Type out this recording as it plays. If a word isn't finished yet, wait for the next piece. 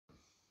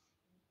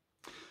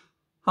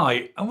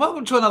Hi, and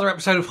welcome to another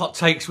episode of Hot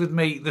Takes with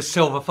me, the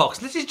Silver Fox.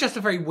 This is just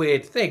a very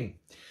weird thing.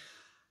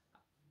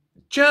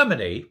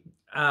 Germany,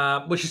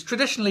 which has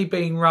traditionally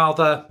been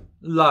rather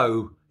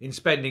low in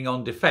spending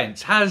on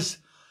defence, has,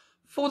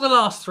 for the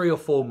last 3 or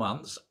 4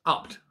 months,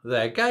 upped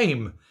their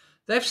game.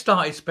 They've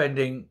started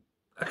spending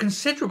a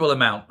considerable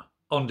amount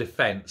on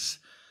defence.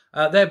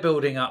 They're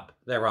building up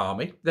their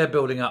army. They're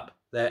building up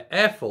their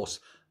air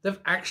force.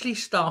 They've actually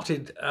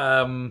started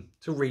to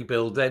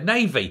rebuild their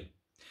navy.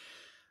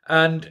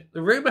 And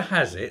the rumour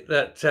has it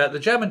that the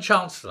German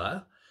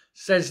Chancellor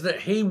says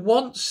that he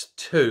wants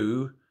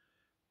to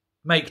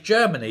make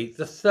Germany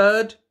the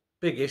third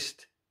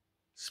biggest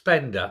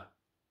spender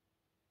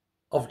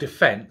of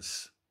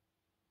defence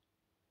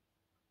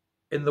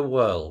in the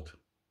world.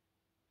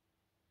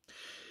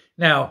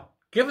 Now,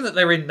 given that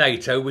they're in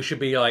NATO, we should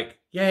be like,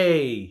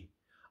 yay.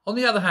 On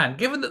the other hand,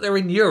 given that they're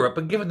in Europe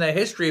and given their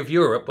history of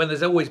Europe, when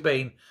there's always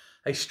been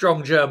a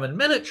strong German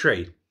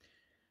military,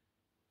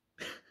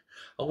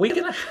 Are we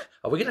gonna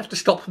have to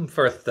stop them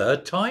for a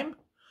third time?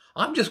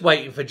 I'm just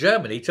waiting for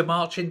Germany to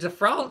march into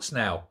France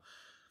now.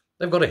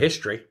 They've got a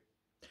history.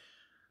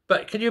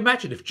 But can you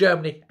imagine if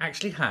Germany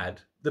actually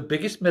had the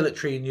biggest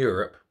military in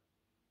Europe?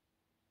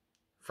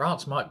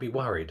 France might be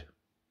worried.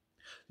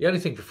 The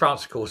only thing for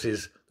France, of course,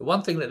 is the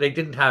one thing that they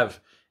didn't have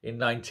in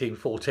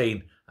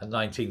 1914 and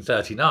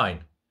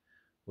 1939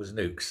 was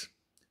nukes.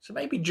 So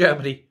maybe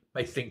Germany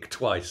may think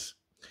twice.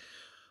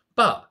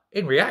 But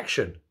in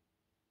reaction,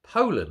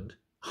 Poland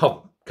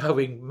are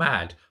going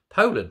mad.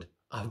 Poland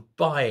are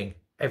buying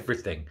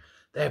everything.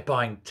 They're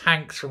buying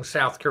tanks from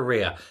South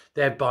Korea.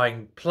 They're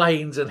buying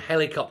planes and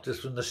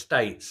helicopters from the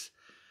States.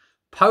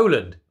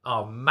 Poland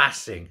are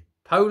massing.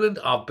 Poland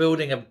are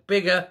building a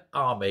bigger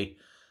army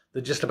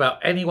than just about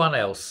anyone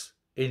else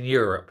in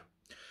Europe.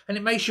 And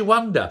it makes you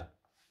wonder,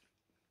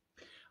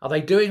 are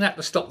they doing that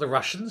to stop the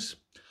Russians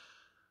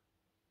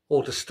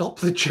or to stop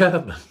the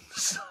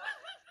Germans?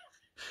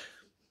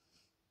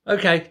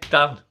 Okay,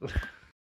 done.